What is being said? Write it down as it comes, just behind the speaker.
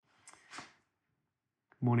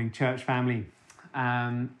Morning, church family.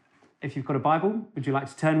 If you've got a Bible, would you like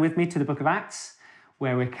to turn with me to the book of Acts,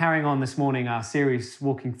 where we're carrying on this morning our series,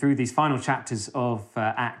 walking through these final chapters of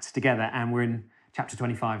Acts together, and we're in chapter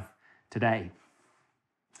 25 today.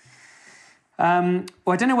 Well,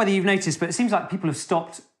 I don't know whether you've noticed, but it seems like people have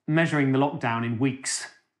stopped measuring the lockdown in weeks.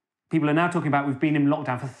 People are now talking about we've been in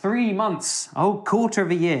lockdown for 3 months, a whole quarter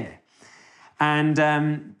of a year.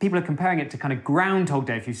 And people are comparing it to kind of Groundhog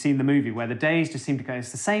Day, if you've seen the movie, where the days just seem to go,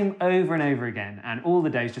 it's the same over and over again, and all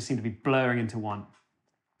the days just seem to be blurring into one.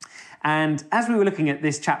 And as we were looking at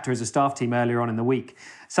this chapter as a staff team earlier on in the week,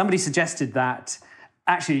 somebody suggested that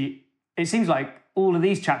actually it seems like all of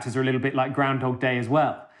these chapters are a little bit like Groundhog Day as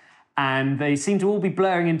well. And they seem to all be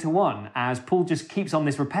blurring into one, as Paul just keeps on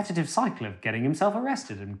this repetitive cycle of getting himself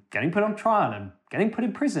arrested and getting put on trial and getting put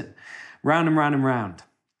in prison, round and round and round.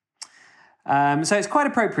 So it's quite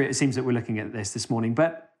appropriate, it seems, that we're looking at this morning,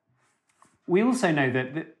 but we also know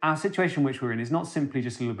that our situation which we're in is not simply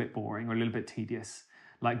just a little bit boring or a little bit tedious,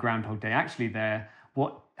 like Groundhog Day. Actually,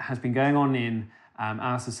 what has been going on in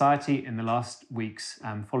our society in the last weeks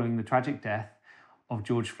following the tragic death of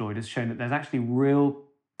George Floyd has shown that there's actually real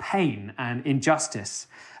pain and injustice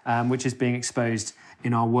which is being exposed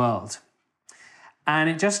in our world.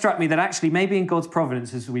 And it just struck me that actually maybe in God's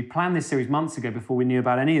providence, as we planned this series months ago before we knew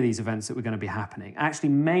about any of these events that were going to be happening, actually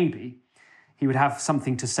maybe he would have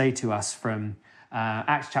something to say to us from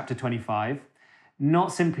Acts chapter 25,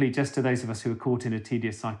 not simply just to those of us who are caught in a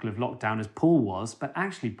tedious cycle of lockdown as Paul was, but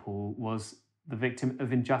actually Paul was the victim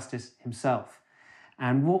of injustice himself.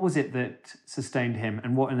 And what was it that sustained him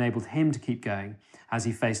and what enabled him to keep going as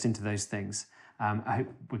he faced into those things? I hope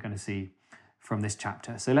we're going to see from this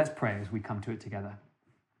chapter. So let's pray as we come to it together.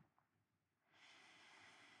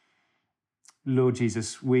 Lord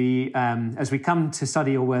Jesus, we, as we come to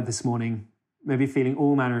study your word this morning, may be feeling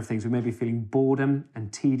all manner of things. We may be feeling boredom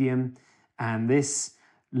and tedium, and this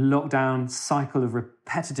lockdown cycle of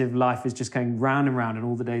repetitive life is just going round and round, and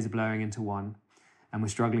all the days are blurring into one, and we're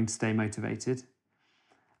struggling to stay motivated.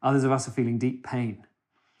 Others of us are feeling deep pain,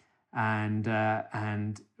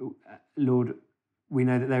 and Lord, we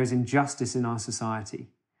know that there is injustice in our society.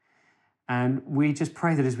 And we just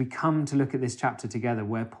pray that as we come to look at this chapter together,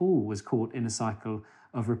 where Paul was caught in a cycle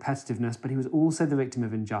of repetitiveness, but he was also the victim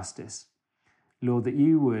of injustice, Lord, that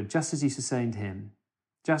you would, just as you sustained him,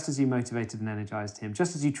 just as you motivated and energized him,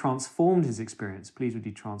 just as you transformed his experience, please would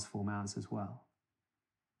you transform ours as well.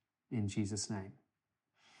 In Jesus' name.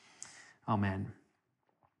 Amen.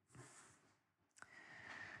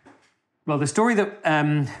 Well, the story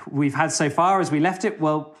that we've had so far as we left it,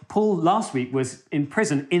 well, Paul last week was in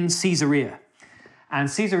prison in Caesarea. And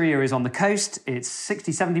Caesarea is on the coast. It's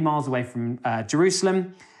 60, 70 miles away from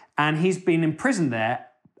Jerusalem. And he's been imprisoned there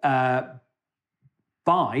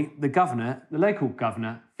by the local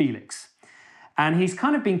governor, Felix. And he's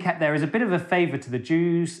kind of been kept there as a bit of a favour to the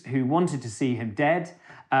Jews who wanted to see him dead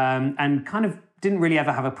and kind of didn't really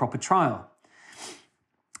ever have a proper trial.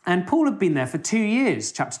 And Paul had been there for 2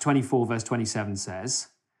 years, chapter 24, verse 27 says,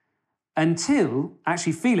 until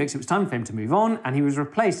actually Felix, it was time for him to move on, and he was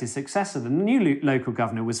replaced. His successor, the new local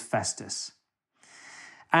governor, was Festus.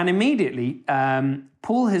 And immediately,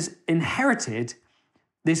 Paul has inherited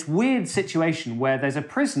this weird situation where there's a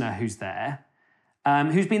prisoner who's there,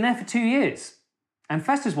 who's been there for 2 years. And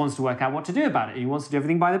Festus wants to work out what to do about it. He wants to do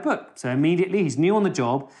everything by the book. So immediately, he's new on the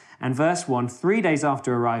job, and verse 1, 3 days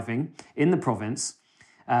after arriving in the province,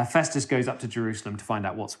 Festus goes up to Jerusalem to find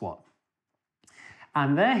out what's what.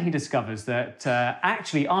 And there he discovers that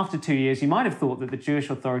actually after 2 years, you might have thought that the Jewish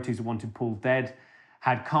authorities who wanted Paul dead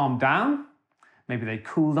had calmed down. Maybe they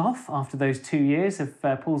cooled off after those 2 years of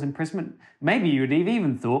Paul's imprisonment. Maybe you would have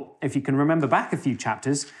even thought, if you can remember back a few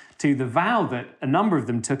chapters, to the vow that a number of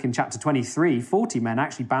them took in chapter 23, 40 men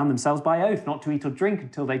actually bound themselves by oath not to eat or drink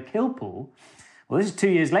until they killed Paul. Well, this is 2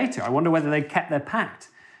 years later. I wonder whether they'd kept their pact.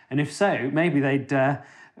 And if so, maybe they'd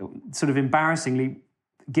sort of embarrassingly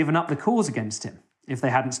given up the cause against him if they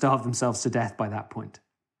hadn't starved themselves to death by that point.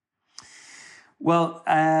 Well,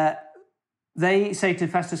 they say to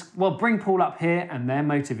Festus, well, bring Paul up here, and their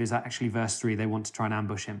motive is actually verse 3. They want to try and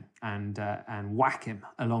ambush him and whack him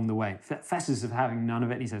along the way. Festus is having none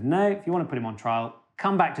of it. He says, no, if you want to put him on trial,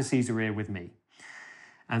 come back to Caesarea with me.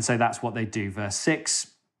 And so that's what they do. Verse 6,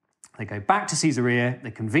 they go back to Caesarea,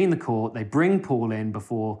 they convene the court, they bring Paul in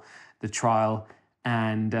before the trial,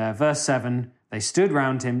 and verse 7, they stood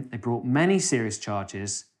round him, they brought many serious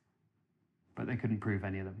charges, but they couldn't prove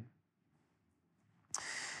any of them.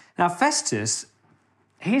 Now, Festus,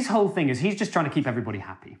 his whole thing is he's just trying to keep everybody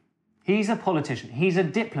happy. He's a politician. He's a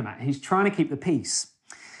diplomat. He's trying to keep the peace.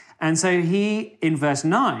 And so he, in verse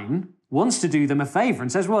 9, wants to do them a favour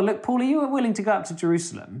and says, well, look, Paul, are you willing to go up to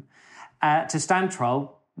Jerusalem to stand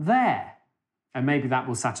trial there? And maybe that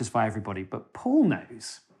will satisfy everybody. But Paul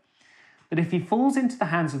knows that if he falls into the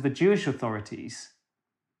hands of the Jewish authorities,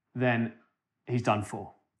 then he's done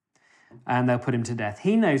for. And they'll put him to death.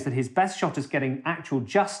 He knows that his best shot at getting actual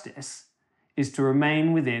justice is to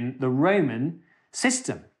remain within the Roman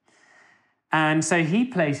system. And so he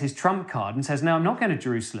plays his trump card and says, no, I'm not going to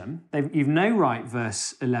Jerusalem. You've no right,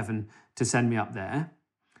 verse 11, to send me up there.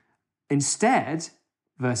 Instead,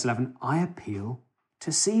 verse 11, I appeal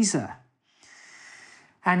to Caesar.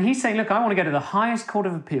 And he's saying, look, I want to go to the highest court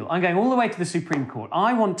of appeal. I'm going all the way to the Supreme Court.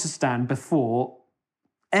 I want to stand before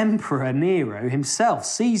Emperor Nero himself,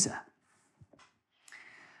 Caesar.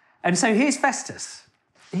 And so here's Festus.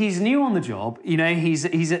 He's new on the job. You know, he's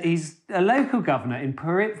a local governor in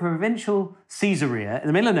provincial Caesarea in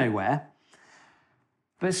the middle of nowhere.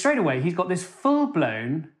 But straight away, he's got this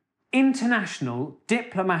full-blown international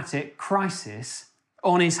diplomatic crisis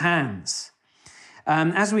on his hands.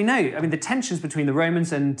 As we know, I mean, the tensions between the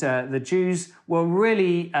Romans and the Jews were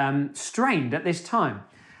really strained at this time.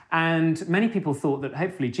 And many people thought that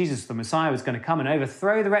hopefully Jesus, the Messiah, was going to come and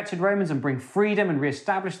overthrow the wretched Romans and bring freedom and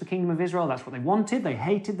reestablish the kingdom of Israel. That's what they wanted. They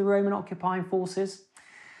hated the Roman occupying forces.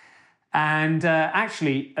 And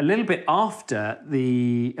actually, a little bit after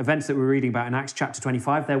the events that we're reading about in Acts chapter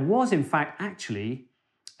 25, there was, in fact, actually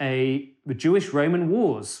the Jewish-Roman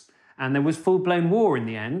wars. And there was full-blown war in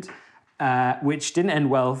the end, which didn't end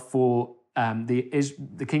well for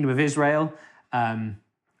the kingdom of Israel.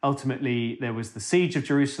 Ultimately, there was the siege of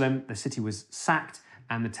Jerusalem, the city was sacked,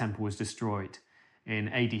 and the temple was destroyed in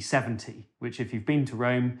AD 70, which if you've been to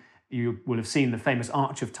Rome, you will have seen the famous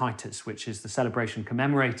Arch of Titus, which is the celebration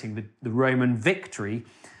commemorating the Roman victory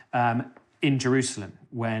in Jerusalem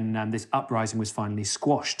when this uprising was finally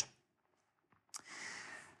squashed.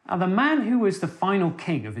 Now, the man who was the final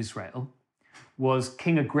king of Israel was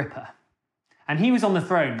King Agrippa. And he was on the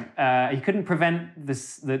throne. He couldn't prevent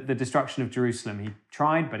the destruction of Jerusalem. He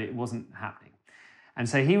tried, but it wasn't happening. And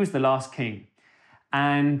so he was the last king.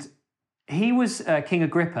 And he was, King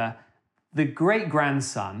Agrippa, the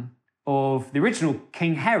great-grandson of the original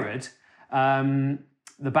King Herod, the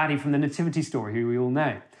baddie from the Nativity story, who we all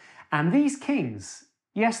know. And these kings,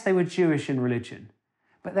 yes, they were Jewish in religion,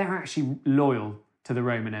 but they were actually loyal to the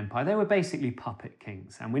Roman Empire. They were basically puppet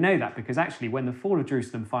kings. And we know that because actually when the fall of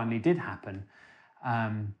Jerusalem finally did happen,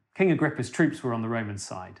 King Agrippa's troops were on the Roman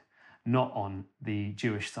side, not on the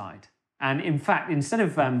Jewish side. And in fact, instead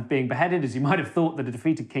of being beheaded, as you might have thought that a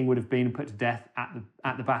defeated king would have been put to death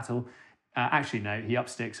at the battle, actually no, he up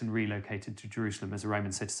sticks and relocated to Jerusalem as a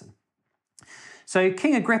Roman citizen. So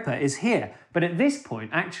King Agrippa is here. But at this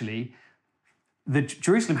point, actually,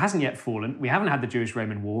 Jerusalem hasn't yet fallen. We haven't had the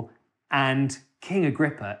Jewish-Roman war. And King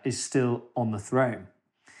Agrippa is still on the throne.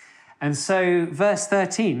 And so verse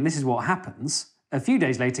 13, this is what happens. A few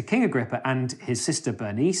days later, King Agrippa and his sister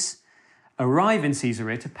Bernice arrive in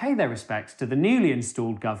Caesarea to pay their respects to the newly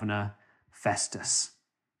installed governor, Festus.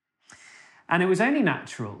 And it was only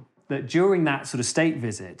natural that during that sort of state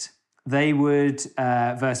visit, they would,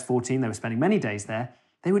 verse 14, they were spending many days there,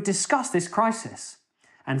 they would discuss this crisis.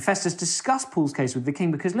 And Festus discussed Paul's case with the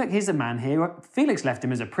king because, look, here's a man here. Felix left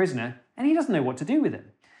him as a prisoner and he doesn't know what to do with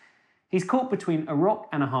him. He's caught between a rock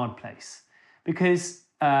and a hard place because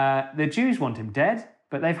the Jews want him dead,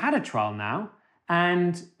 but they've had a trial now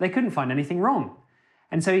and they couldn't find anything wrong.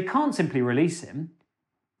 And so he can't simply release him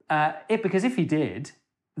because if he did,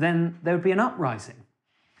 then there would be an uprising.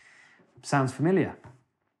 Sounds familiar?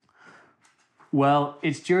 Well,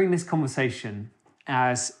 it's during this conversation,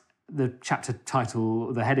 as the chapter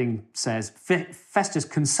title, the heading says, Festus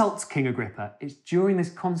consults King Agrippa. It's during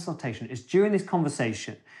this consultation, it's during this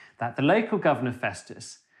conversation that the local governor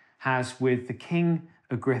Festus has with the King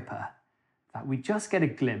Agrippa that we just get a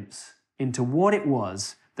glimpse into what it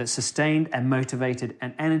was that sustained and motivated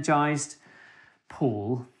and energized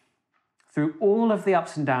Paul through all of the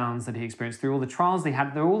ups and downs that he experienced, through all the trials they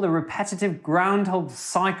had, through all the repetitive groundhog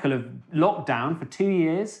cycle of lockdown for 2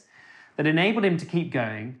 years that enabled him to keep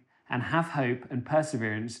going and have hope and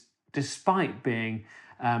perseverance despite being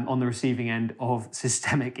on the receiving end of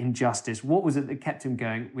systemic injustice. What was it that kept him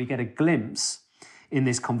going? We get a glimpse in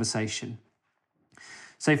this conversation.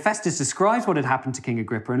 So Festus describes what had happened to King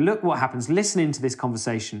Agrippa, and look what happens. Listen into this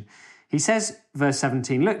conversation. He says, verse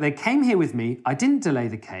 17, look, they came here with me. I didn't delay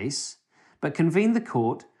the case, but convened the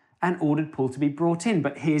court and ordered Paul to be brought in.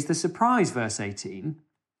 But here's the surprise, verse 18.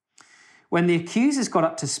 When the accusers got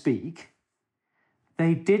up to speak,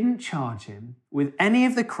 they didn't charge him with any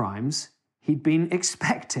of the crimes he'd been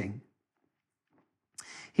expecting.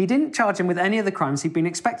 He didn't charge him with any of the crimes he'd been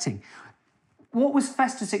expecting. What was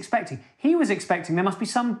Festus expecting? He was expecting there must be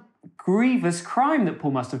some grievous crime that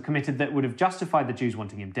Paul must have committed that would have justified the Jews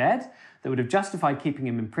wanting him dead, that would have justified keeping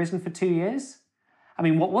him in prison for 2 years. I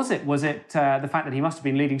mean, what was it? Was it the fact that he must have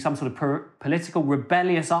been leading some sort of political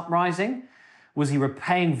rebellious uprising? Was he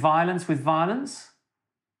repaying violence with violence?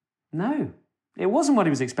 No, it wasn't what he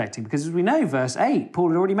was expecting, because as we know, verse 8, Paul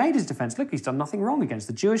had already made his defense. Look, he's done nothing wrong against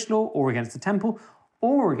the Jewish law or against the temple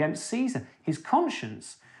or against Caesar. His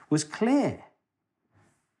conscience was clear.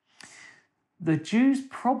 The Jews'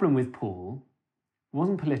 problem with Paul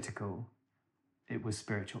wasn't political, it was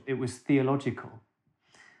spiritual, it was theological.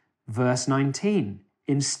 Verse 19,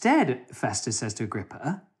 instead, Festus says to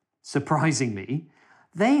Agrippa, surprisingly,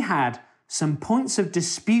 they had some points of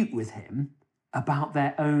dispute with him about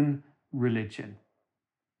their own religion.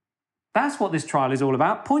 That's what this trial is all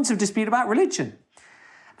about, points of dispute about religion.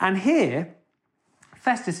 And here,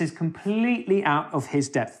 Festus is completely out of his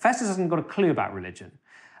depth. Festus hasn't got a clue about religion.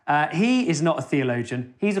 He is not a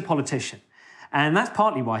theologian, he's a politician. And that's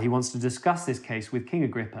partly why he wants to discuss this case with King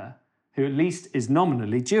Agrippa, who at least is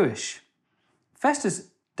nominally Jewish. Festus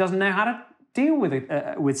doesn't know how to deal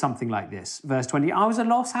with something like this. Verse 20, I was at a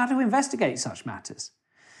loss how to investigate such matters.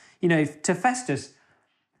 You know, to Festus,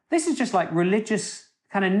 this is just like religious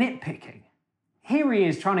kind of nitpicking. Here he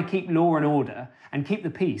is trying to keep law and order and keep the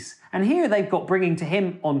peace. And here they've got bringing to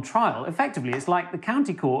him on trial. Effectively, it's like the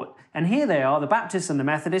county court. And here they are, the Baptists and the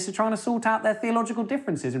Methodists are trying to sort out their theological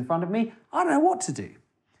differences in front of me. I don't know what to do.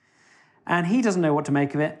 And he doesn't know what to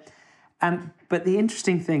make of it. But the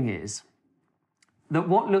interesting thing is that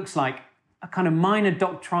what looks like a kind of minor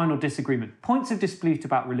doctrinal disagreement, points of dispute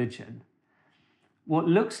about religion, what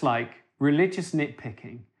looks like religious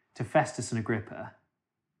nitpicking to Festus and Agrippa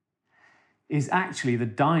is actually the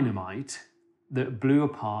dynamite that blew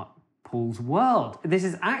apart Paul's world. This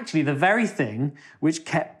is actually the very thing which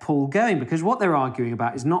kept Paul going, because what they're arguing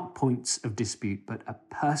about is not points of dispute, but a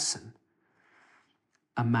person,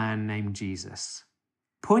 a man named Jesus.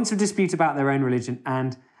 Points of dispute about their own religion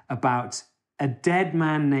and about a dead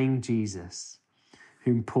man named Jesus,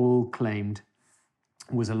 whom Paul claimed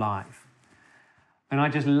was alive. And I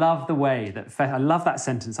just love the way that, I love that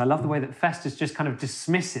sentence. I love the way that Festus just kind of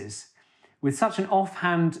dismisses, with such an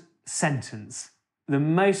offhand sentence, the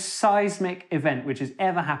most seismic event which has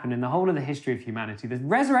ever happened in the whole of the history of humanity, the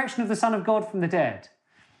resurrection of the Son of God from the dead.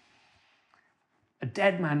 A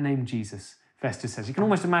dead man named Jesus, Festus says. You can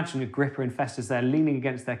almost imagine Agrippa and Festus there leaning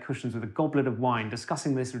against their cushions with a goblet of wine,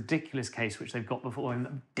 discussing this ridiculous case which they've got before him.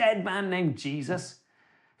 A dead man named Jesus,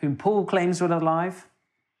 whom Paul claims was alive.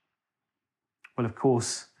 Well, of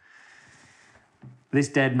course, this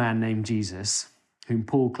dead man named Jesus, whom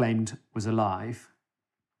Paul claimed was alive,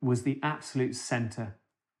 was the absolute centre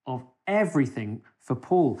of everything for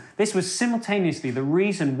Paul. This was simultaneously the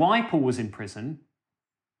reason why Paul was in prison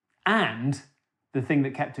and the thing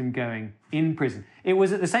that kept him going in prison. It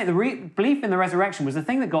was at the same, belief in the resurrection was the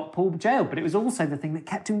thing that got Paul jailed, but it was also the thing that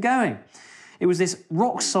kept him going. It was this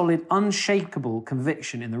rock-solid, unshakable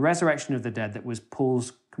conviction in the resurrection of the dead that was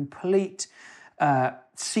Paul's complete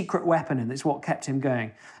secret weapon, and it's what kept him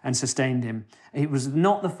going and sustained him. It was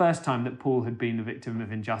not the first time that Paul had been the victim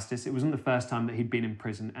of injustice. It wasn't the first time that he'd been in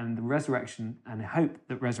prison, and the resurrection and hope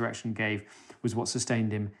that resurrection gave was what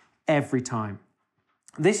sustained him every time.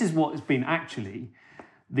 This is what has been actually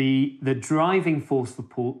the driving force for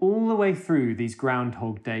Paul all the way through these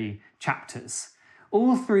Groundhog Day chapters,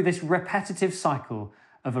 all through this repetitive cycle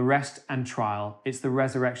of arrest and trial. It's the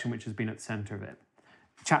resurrection which has been at the centre of it.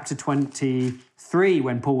 Chapter 23,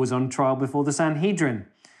 when Paul was on trial before the Sanhedrin.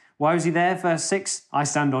 Why was he there? Verse 6, I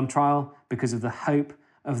stand on trial because of the hope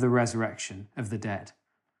of the resurrection of the dead.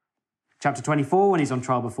 Chapter 24, when he's on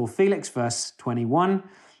trial before Felix. Verse 21,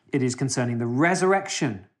 it is concerning the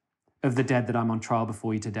resurrection of the dead that I'm on trial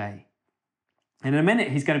before you today. In a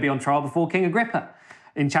minute, he's going to be on trial before King Agrippa.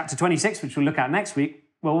 In chapter 26, which we'll look at next week,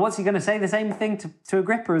 well, what's he going to say? The same thing to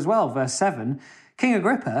Agrippa as well. Verse 7, King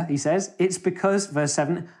Agrippa, he says, it's because, verse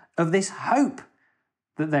 7, of this hope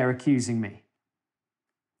that they're accusing me.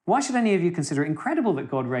 Why should any of you consider it incredible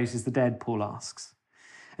that God raises the dead, Paul asks.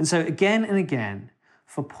 And so again and again,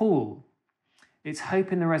 for Paul, it's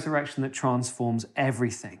hope in the resurrection that transforms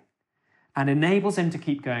everything and enables him to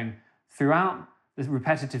keep going throughout the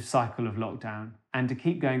repetitive cycle of lockdown and to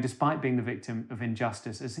keep going despite being the victim of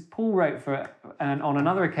injustice. As Paul wrote on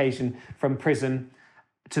another occasion from prison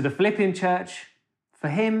to the Philippian church, for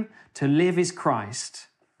him to live is Christ,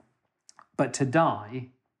 but to die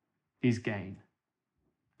is gain.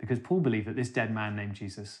 Because Paul believed that this dead man named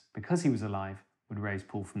Jesus, because he was alive, would raise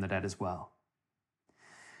Paul from the dead as well.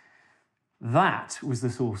 That was the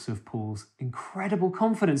source of Paul's incredible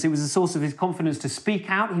confidence. It was the source of his confidence to speak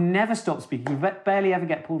out. He never stopped speaking. You barely ever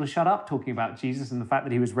get Paul to shut up talking about Jesus and the fact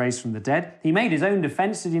that he was raised from the dead. He made his own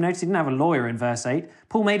defense. Did you notice he didn't have a lawyer in verse 8?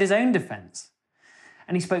 Paul made his own defense.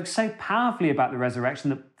 And he spoke so powerfully about the resurrection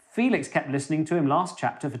that Felix kept listening to him last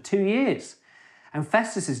chapter for 2 years. And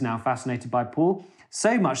Festus is now fascinated by Paul,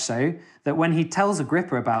 so much so that when he tells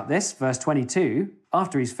Agrippa about this, verse 22,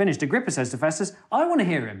 after he's finished, Agrippa says to Festus, I want to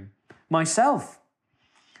hear him myself.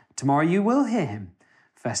 Tomorrow you will hear him,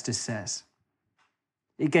 Festus says.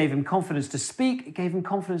 It gave him confidence to speak. It gave him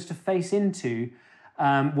confidence to face into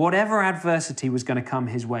whatever adversity was going to come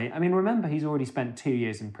his way. I mean, remember, he's already spent 2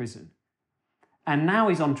 years in prison. And now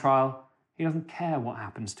he's on trial. He doesn't care what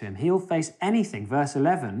happens to him. He'll face anything. Verse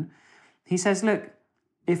 11, he says, look,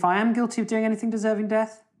 if I am guilty of doing anything deserving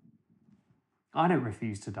death, I don't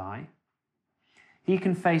refuse to die. He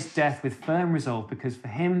can face death with firm resolve because for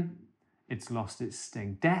him, it's lost its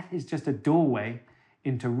sting. Death is just a doorway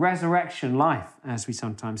into resurrection life, as we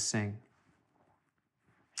sometimes sing.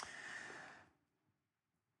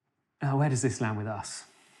 Now, where does this land with us?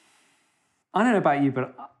 I don't know about you,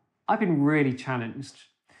 but I've been really challenged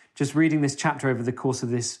just reading this chapter over the course of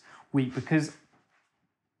this week because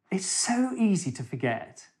it's so easy to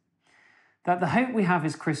forget that the hope we have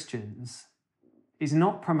as Christians is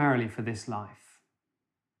not primarily for this life.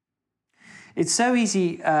 It's so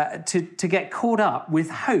easy to get caught up with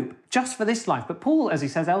hope just for this life. But Paul, as he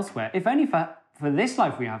says elsewhere, if only for this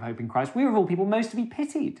life we have hope in Christ, we are of all people most to be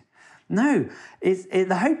pitied. No,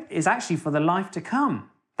 the hope is actually for the life to come.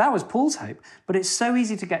 That was Paul's hope. But it's so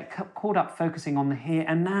easy to get caught up focusing on the here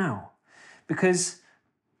and now because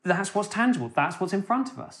that's what's tangible. That's what's in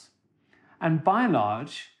front of us. And by and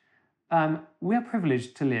large, we are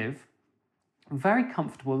privileged to live very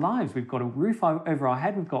comfortable lives. We've got a roof over our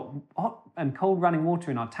head. We've got hot and cold running water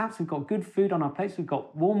in our taps. We've got good food on our plates. We've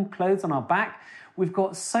got warm clothes on our back. We've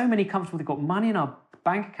got so many comfortable. We've got money in our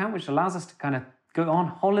bank account, which allows us to kind of go on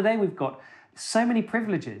holiday. We've got so many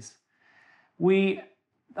privileges.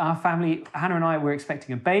 Our family, Hannah and I, we're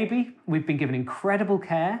expecting a baby. We've been given incredible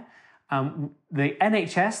care. The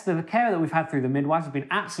NHS, the care that we've had through the midwives has been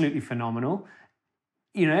absolutely phenomenal.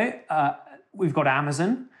 We've got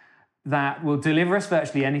Amazon that will deliver us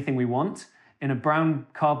virtually anything we want in a brown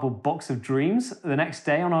cardboard box of dreams the next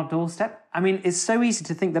day on our doorstep. I mean, it's so easy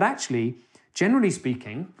to think that actually, generally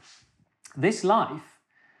speaking, this life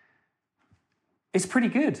is pretty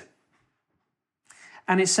good.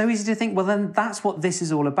 And it's so easy to think, well, then that's what this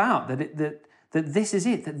is all about, that this is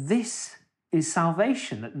it, that this is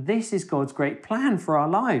salvation, that this is God's great plan for our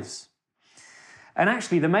lives. And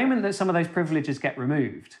actually, the moment that some of those privileges get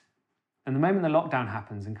removed, and the moment the lockdown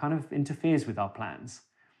happens and kind of interferes with our plans,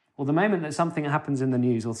 or the moment that something happens in the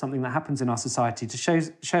news or something that happens in our society to show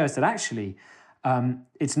us that actually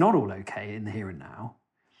it's not all okay in the here and now,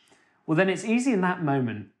 well, then it's easy in that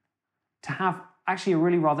moment to have actually a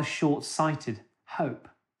really rather short-sighted hope.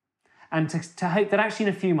 And to hope that actually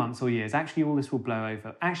in a few months or years, actually all this will blow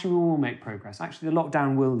over. Actually, we will make progress. Actually, the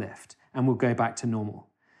lockdown will lift and we'll go back to normal.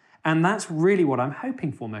 And that's really what I'm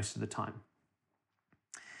hoping for most of the time.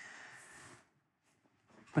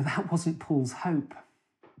 But that wasn't Paul's hope.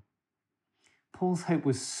 Paul's hope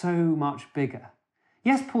was so much bigger.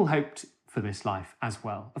 Yes, Paul hoped for this life as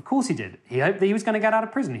well. Of course he did. He hoped that he was going to get out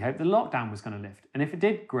of prison. He hoped the lockdown was going to lift. And if it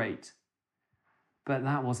did, great. But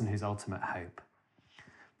that wasn't his ultimate hope.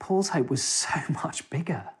 Paul's hope was so much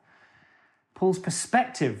bigger. Paul's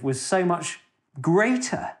perspective was so much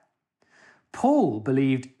greater. Paul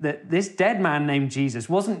believed that this dead man named Jesus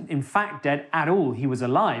wasn't in fact dead at all. He was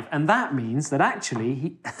alive. And that means that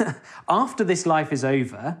actually, after this life is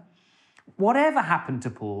over, whatever happened to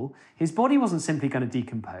Paul, his body wasn't simply going to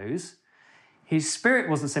decompose. His spirit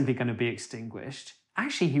wasn't simply going to be extinguished.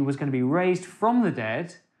 Actually, he was going to be raised from the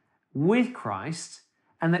dead with Christ,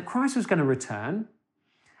 and that Christ was going to return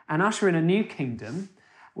and usher in a new kingdom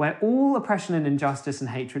where all oppression and injustice and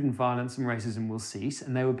hatred and violence and racism will cease,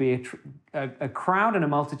 and there will be a crowd and a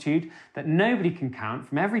multitude that nobody can count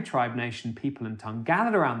from every tribe, nation, people and tongue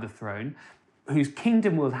gathered around the throne, whose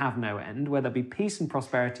kingdom will have no end, where there'll be peace and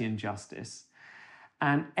prosperity and justice.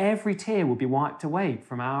 And every tear will be wiped away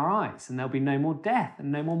from our eyes, and there'll be no more death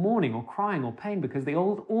and no more mourning or crying or pain, because the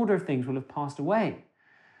old order of things will have passed away.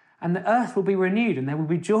 And the earth will be renewed and there will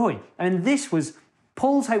be joy. And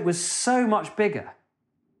Paul's hope was so much bigger.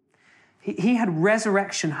 He had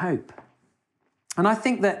resurrection hope. And I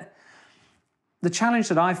think that the challenge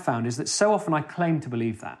that I've found is that so often I claim to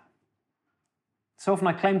believe that. So often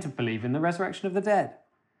I claim to believe in the resurrection of the dead.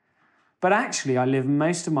 But actually I live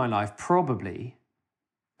most of my life probably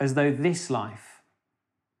as though this life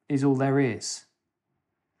is all there is.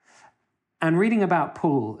 And reading about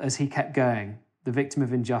Paul as he kept going, the victim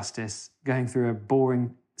of injustice, going through a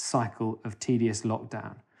boring cycle of tedious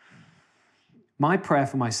lockdown, my prayer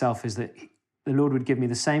for myself is that the Lord would give me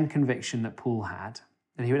the same conviction that Paul had,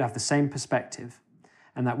 that he would have the same perspective,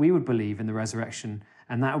 and that we would believe in the resurrection,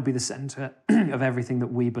 and that would be the center of everything that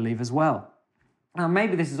we believe as well. Now,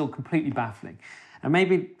 maybe this is all completely baffling, and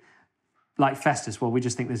maybe, like Festus, well, we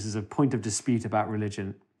just think this is a point of dispute about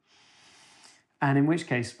religion, and in which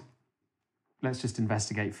case, let's just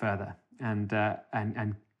investigate further, and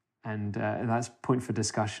that's a point for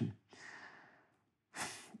discussion.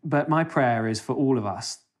 But my prayer is for all of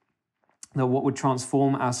us that what would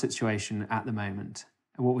transform our situation at the moment,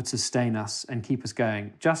 and what would sustain us and keep us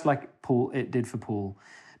going, just like it did for Paul,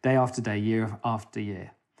 day after day, year after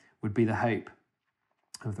year, would be the hope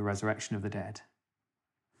of the resurrection of the dead.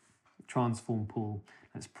 Transform Paul.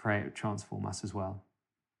 Let's pray it would transform us as well.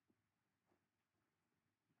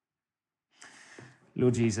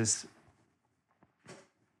 Lord Jesus,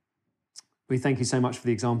 we thank you so much for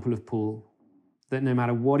the example of Paul, that no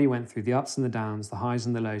matter what he went through, the ups and the downs, the highs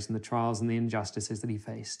and the lows, and the trials and the injustices that he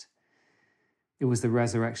faced, it was the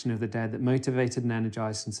resurrection of the dead that motivated and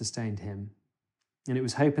energized and sustained him. And it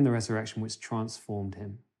was hope in the resurrection which transformed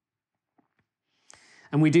him.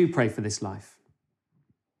 And we do pray for this life.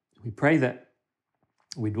 We pray that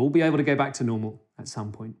we'd all be able to go back to normal at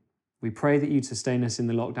some point. We pray that you'd sustain us in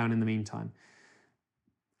the lockdown in the meantime.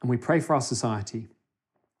 And we pray for our society,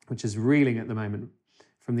 which is reeling at the moment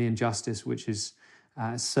from the injustice which is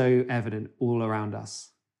so evident all around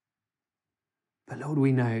us. But Lord,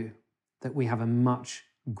 we know that we have a much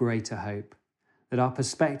greater hope, that our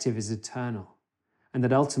perspective is eternal, and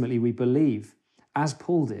that ultimately we believe, as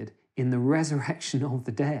Paul did, in the resurrection of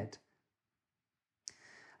the dead.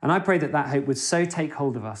 And I pray that that hope would so take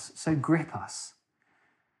hold of us, so grip us,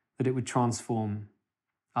 that it would transform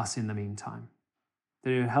us in the meantime,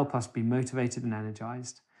 that it would help us be motivated and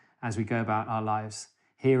energized as we go about our lives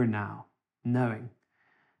here and now, knowing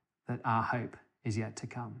that our hope is yet to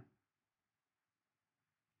come.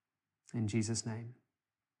 In Jesus' name,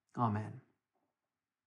 amen.